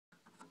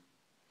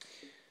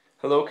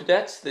Hello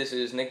cadets, this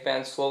is Nick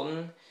Van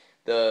Slooten,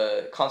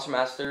 the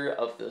concertmaster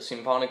of the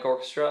Symphonic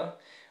Orchestra.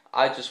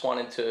 I just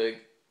wanted to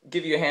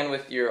give you a hand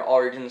with your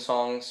origin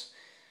songs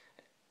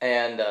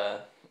and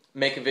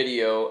make a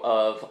video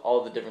of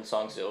all the different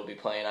songs that we'll be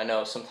playing. I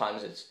know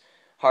sometimes it's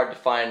hard to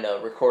find a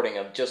recording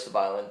of just the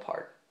violin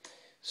part.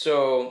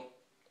 So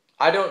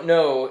I don't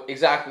know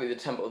exactly the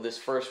tempo of this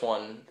first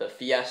one, the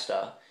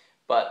Fiesta,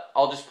 but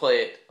I'll just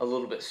play it a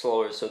little bit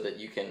slower so that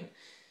you can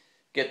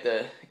get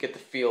the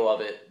feel of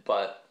it,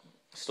 but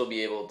still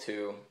be able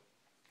to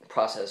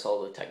process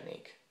all the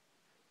technique.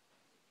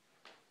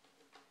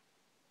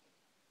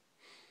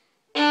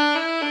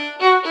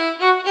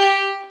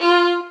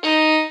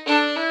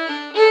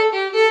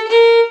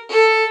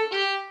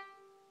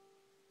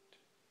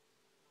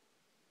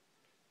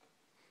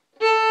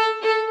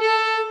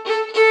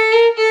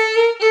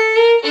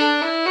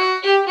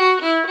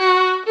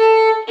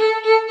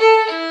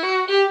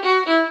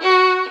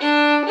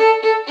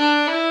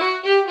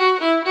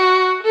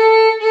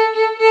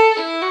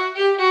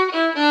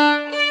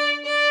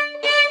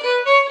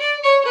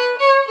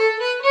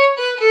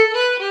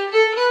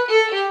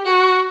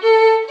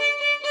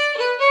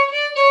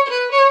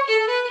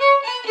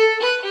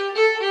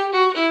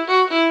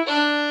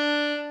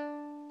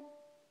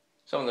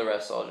 Some of the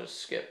rest I'll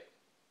just skip.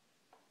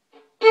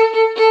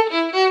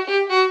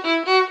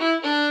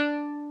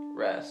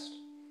 Rest.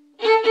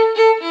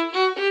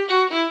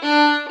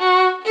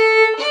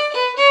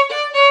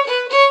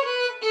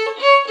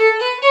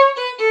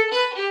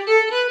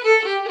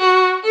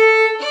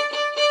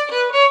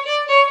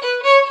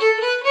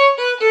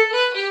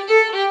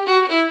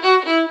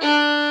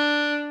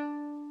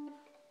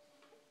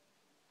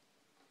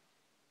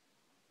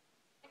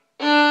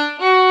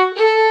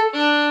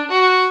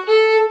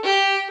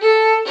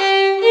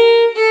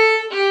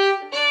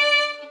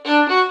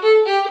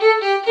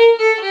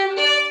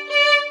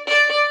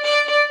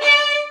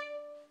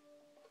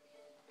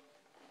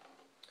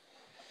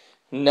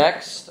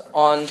 Next,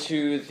 on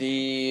to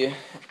the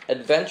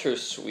Adventure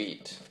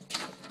Suite.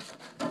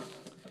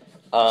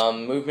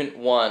 Movement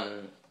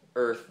 1,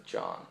 Earth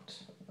Jaunt.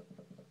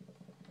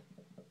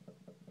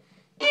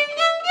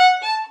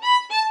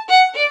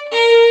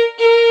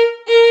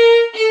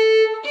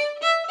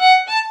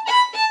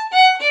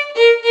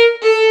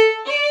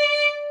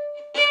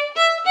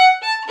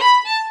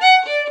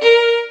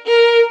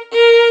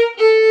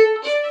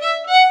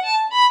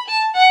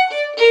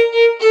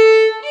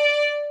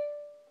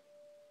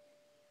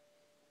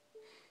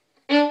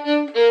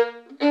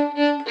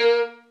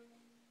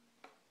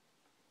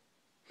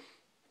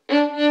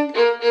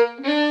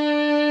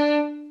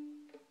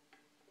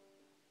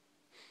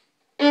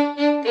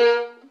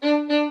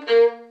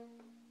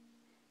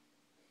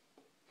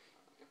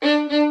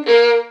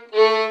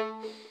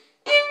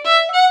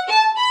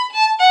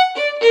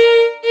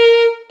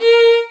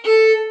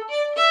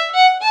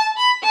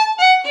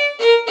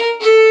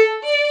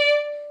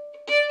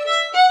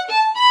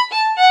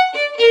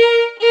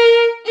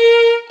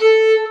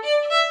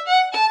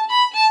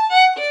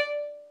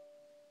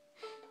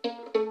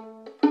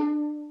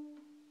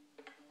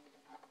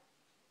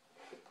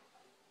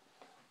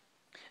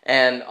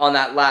 And on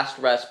that last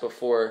rest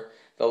before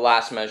the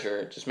last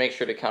measure, just make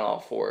sure to count all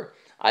 4.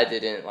 I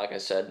didn't, like I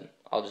said,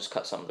 I'll just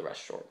cut some of the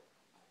rest short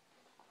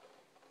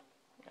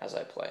as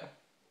I play.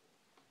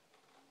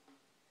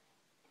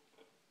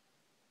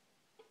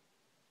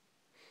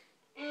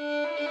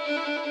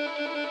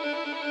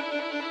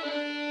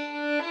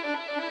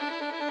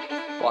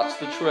 Watch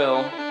the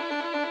trill.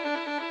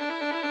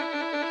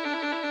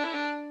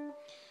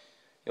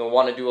 You'll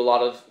want to do a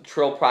lot of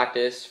trill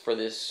practice for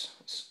this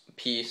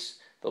piece.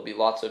 There'll be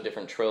lots of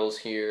different trills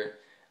here.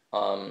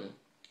 Of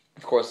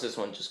course, this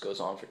one just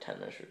goes on for 10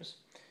 measures.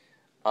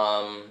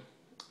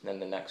 Then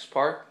the next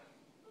part.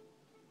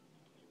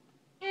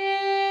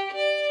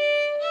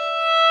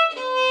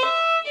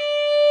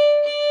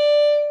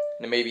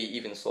 And maybe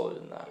even slower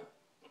than that.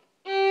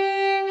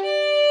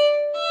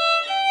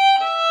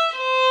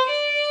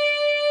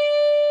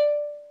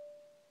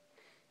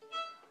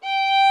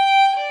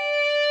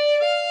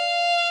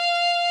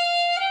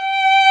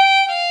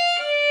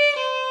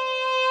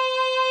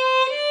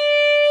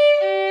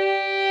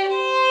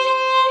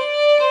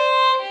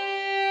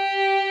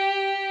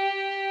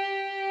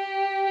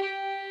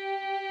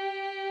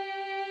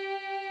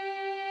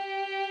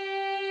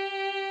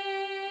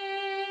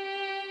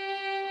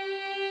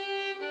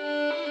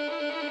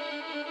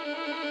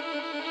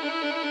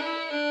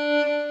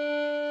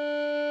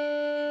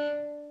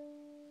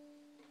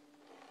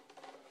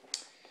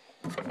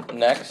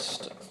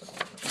 Next,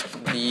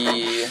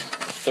 the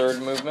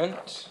third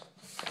movement,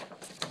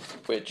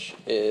 which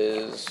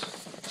is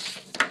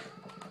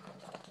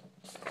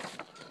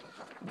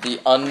the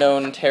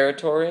unknown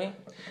territory.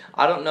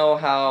 I don't know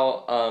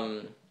how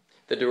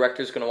the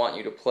director's going to want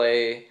you to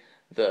play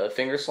the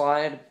finger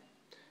slide,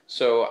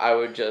 so I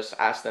would just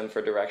ask them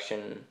for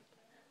direction,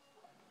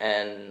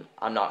 and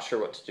I'm not sure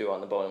what to do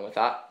on the bowing with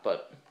that,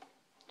 but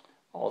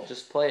I'll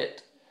just play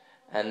it.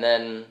 And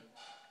then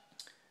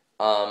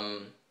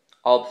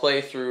I'll play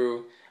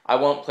through I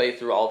won't play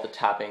through all the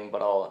tapping,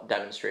 but I'll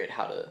demonstrate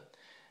how to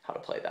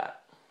play that.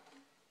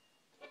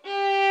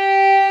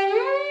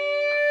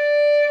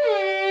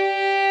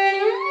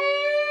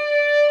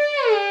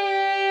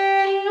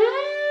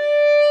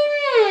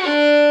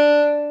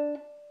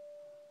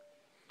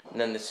 And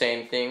then the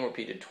same thing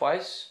repeated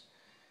twice,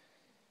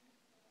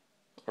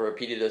 or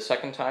repeated a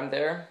second time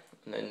there,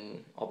 and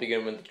then I'll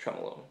begin with the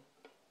tremolo.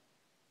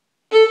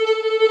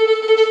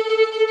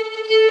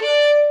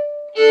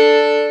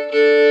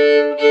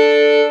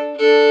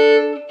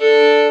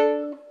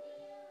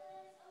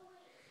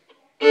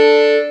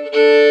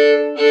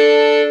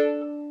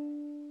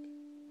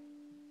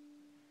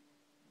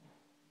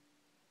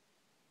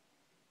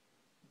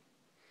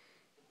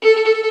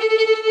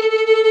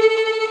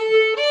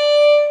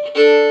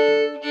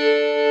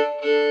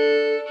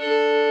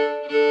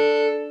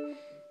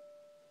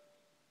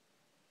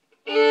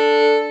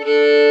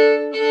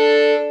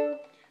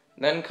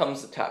 Then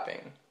comes the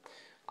tapping.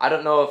 I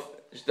don't know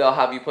if they'll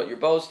have you put your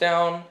bows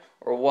down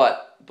or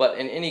what, but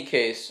in any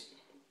case,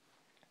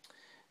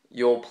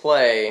 you'll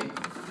play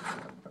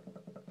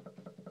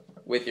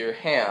with your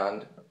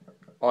hand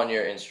on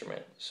your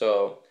instrument.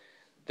 So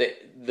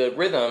the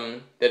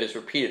rhythm that is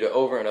repeated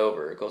over and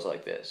over, it goes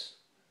like this.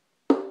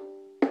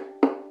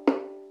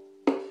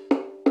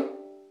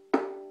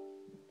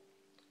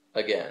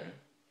 Again.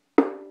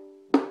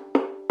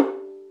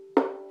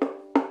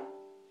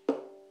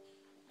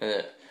 And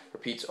it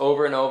repeats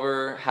over and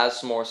over, has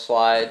some more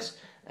slides,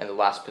 and the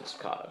last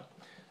pizzicato.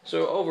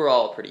 So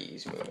overall, a pretty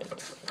easy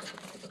movement.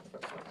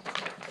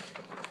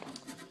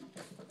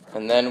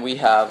 And then we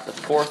have the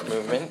fourth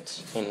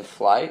movement in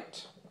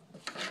flight,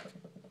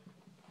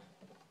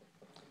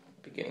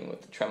 beginning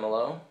with the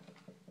tremolo.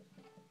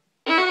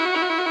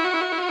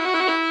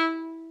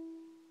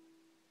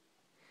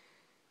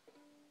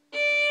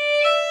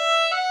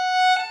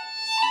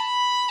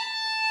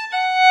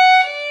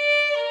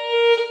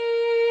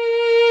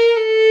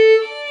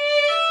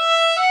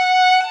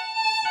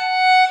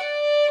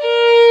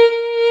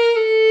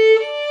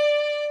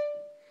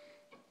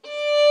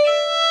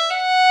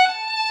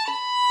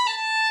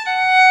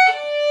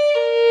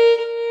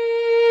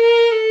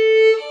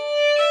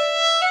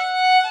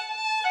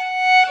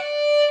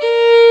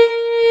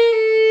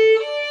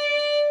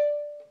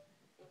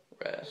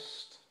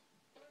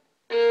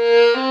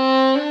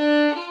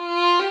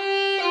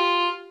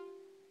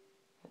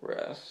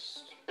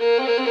 Rest.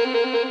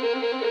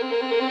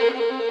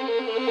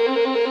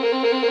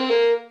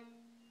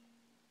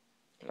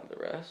 Another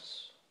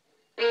rest.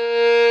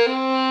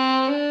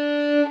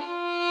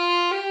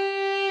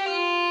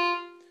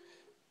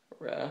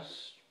 Rest.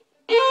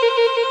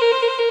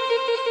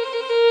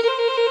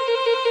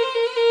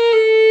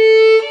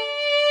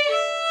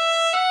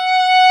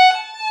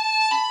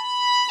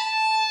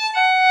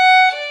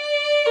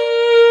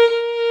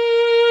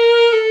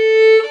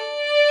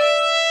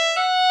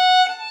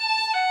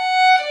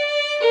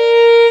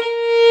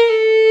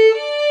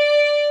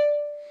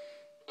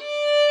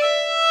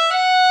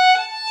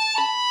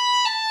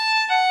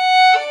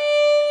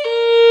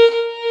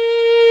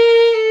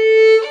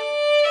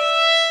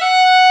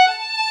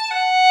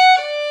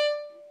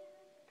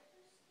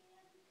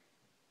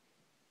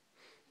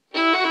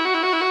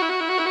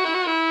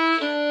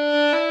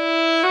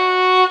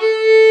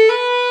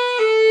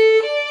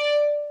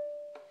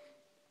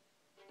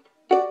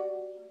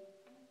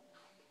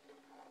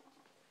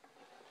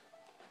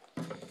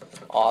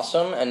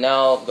 Awesome, and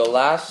now the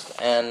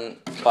last and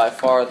by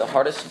far the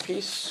hardest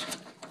piece.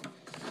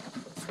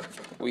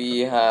 We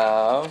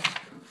have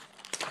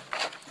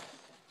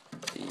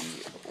the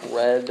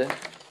red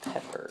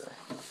pepper.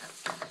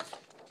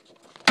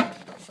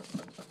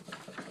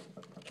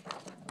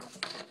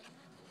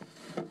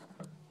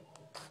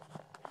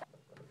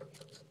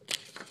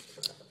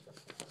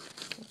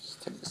 Let's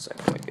take a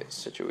second to get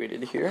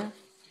situated here.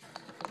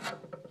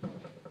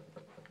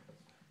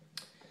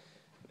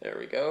 There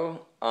we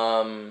go.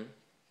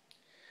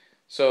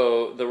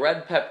 So the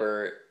red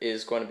pepper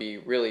is going to be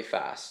really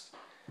fast.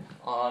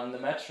 On the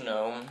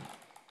metronome,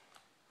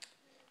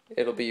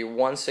 it'll be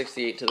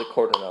 168 to the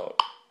quarter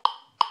note.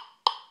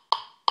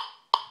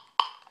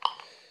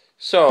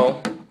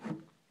 So,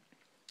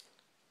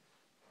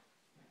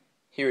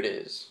 here it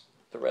is,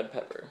 the red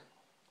pepper.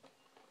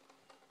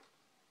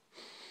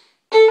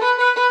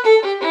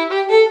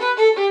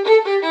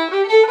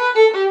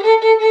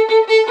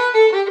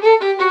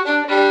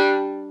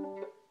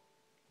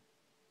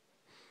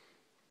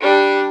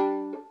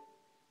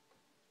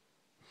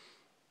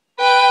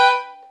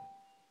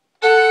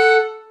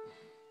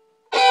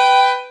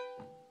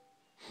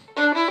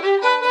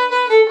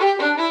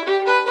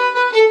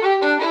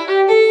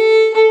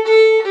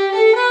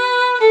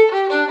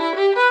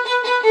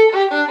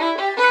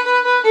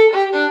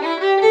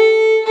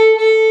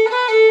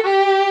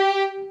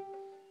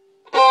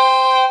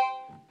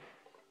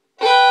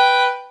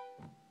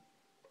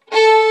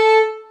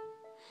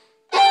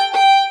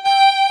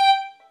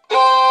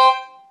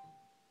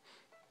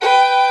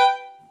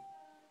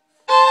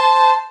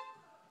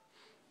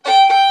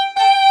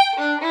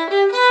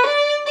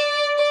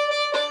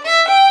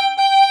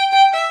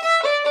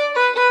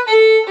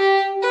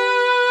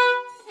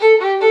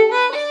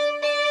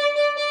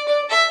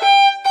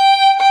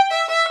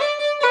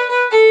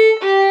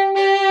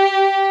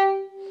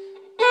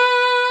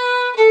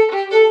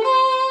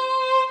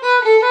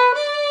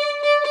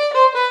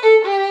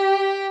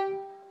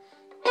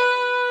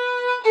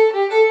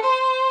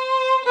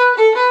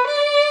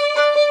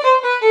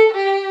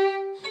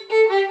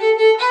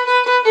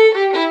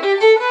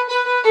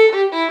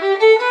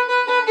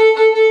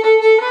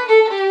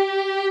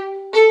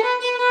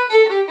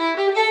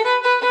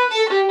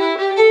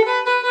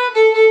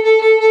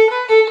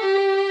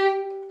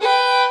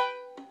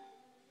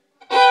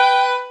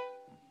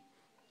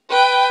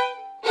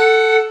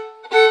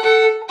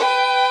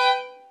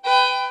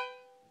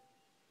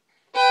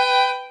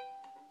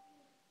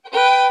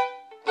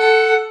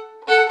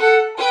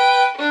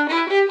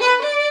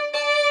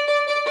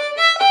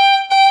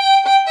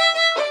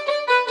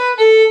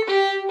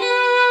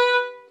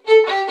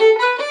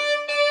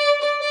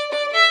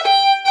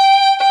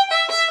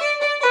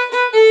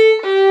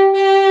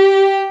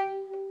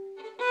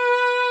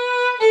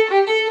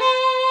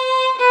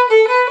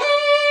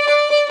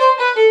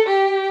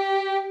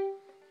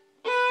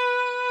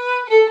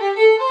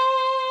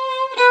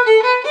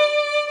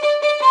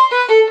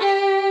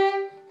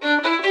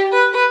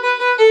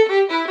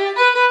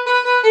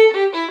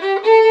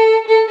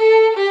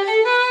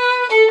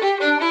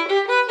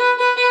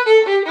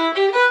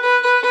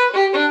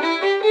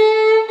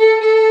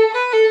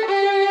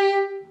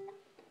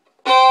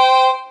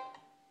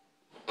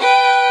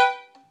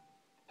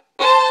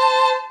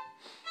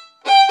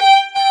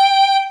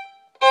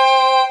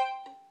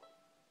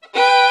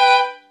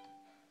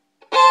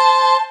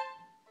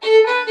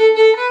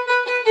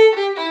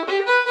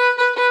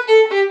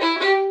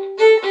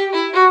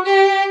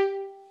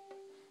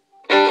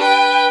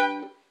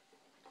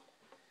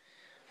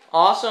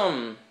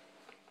 Awesome.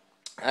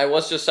 I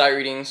was just sight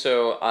reading,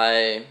 so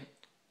I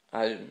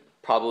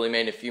probably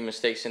made a few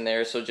mistakes in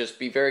there. So just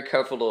be very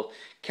careful to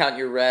count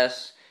your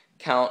rests,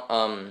 count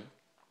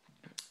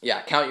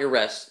your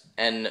rests,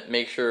 and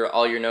make sure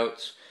all your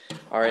notes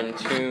are in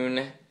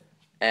tune,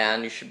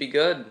 and you should be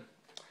good.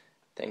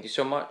 Thank you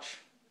so much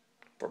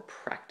for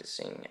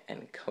practicing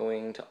and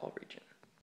going to all region.